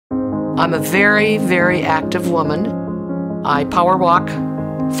I'm a very, very active woman. I power walk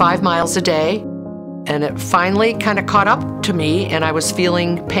 5 miles a day, and it finally kind of caught up to me, and I was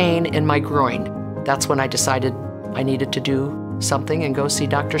feeling pain in my groin. That's when I decided I needed to do something and go see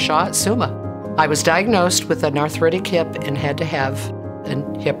Dr. Shaw at Summa. I was diagnosed with an arthritic hip and had to have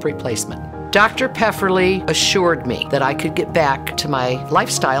a hip replacement. Dr. Pefferly assured me that I could get back to my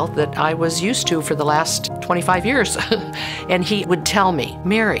lifestyle that I was used to for the last 25 years. And he would tell me,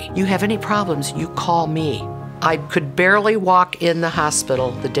 "Mary, you have any problems, you call me." I could barely walk in the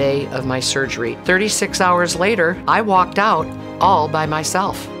hospital the day of my surgery. 36 hours later, I walked out all by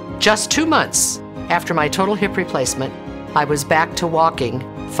myself. Just 2 months after my total hip replacement, I was back to walking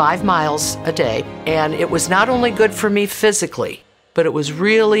 5 miles a day. And it was not only good for me physically, but it was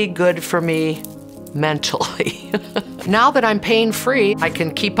really good for me mentally. Now that I'm pain-free, I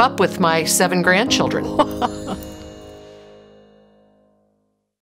can keep up with my 7 grandchildren.